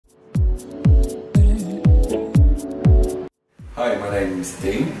Hi, my name's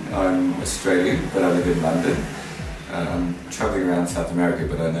Dean. I'm Australian, but I live in London. I'm travelling around South America,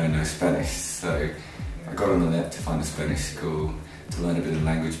 but I know no Spanish, so I got on the net to find a Spanish school to learn a bit of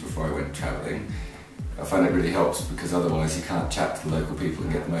language before I went travelling. I find it really helps because otherwise you can't chat to the local people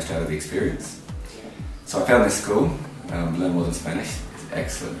and get the most out of the experience. So I found this school, Learn More Than Spanish. It's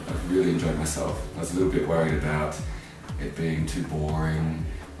excellent. I've really enjoyed myself. I was a little bit worried about it being too boring,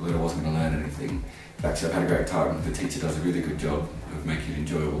 or that I wasn't going to learn anything. But actually I've had a great time. The teacher does a really good job of making it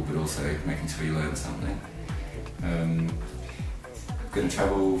enjoyable, but also making sure you learn something. I'm going to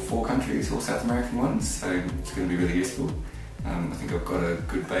travel 4 countries, all South American ones, so it's going to be really useful. I think I've got a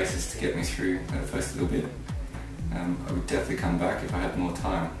good basis to get me through that first little bit. I would definitely come back if I had more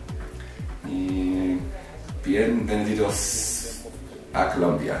time. Bienvenidos a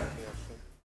Colombia.